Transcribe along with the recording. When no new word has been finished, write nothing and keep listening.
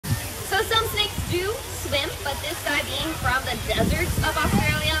do swim, but this guy being from the deserts of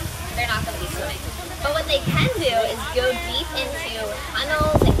Australia, they're not going to be swimming. But what they can do is go deep into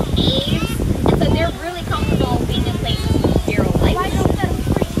tunnels and caves, and so they're really comfortable being in places with zero light. Why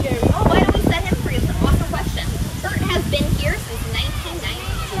don't we set him free? It's an awesome question. Bert has been here since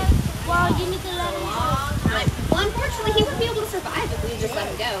 1992. Well, you need to let him go. Well, unfortunately, he wouldn't be able to survive if we just let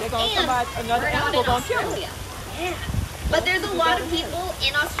him go. And we're not in Australia. Yeah. But there's a lot of people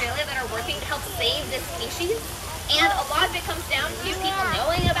in Australia that are working to help save this species. And a lot of it comes down to people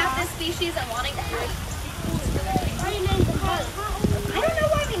knowing about this species and wanting to help. Why you named him Bert? I don't know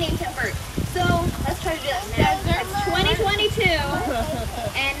why we named him Bert. So let's try to do that now. That's 2022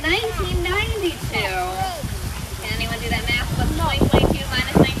 and 1992. Can anyone do that math? What's 2022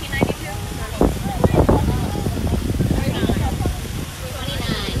 minus 1992?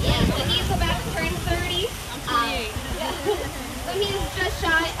 29. Yeah, so he's about to turn 30. So he's just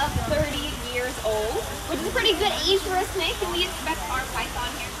shy of 30 years old, which is a pretty good age for a snake, and we expect our python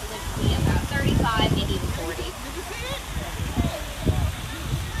here to live to be about 35, maybe even 40.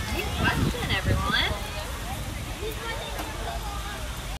 Any questions?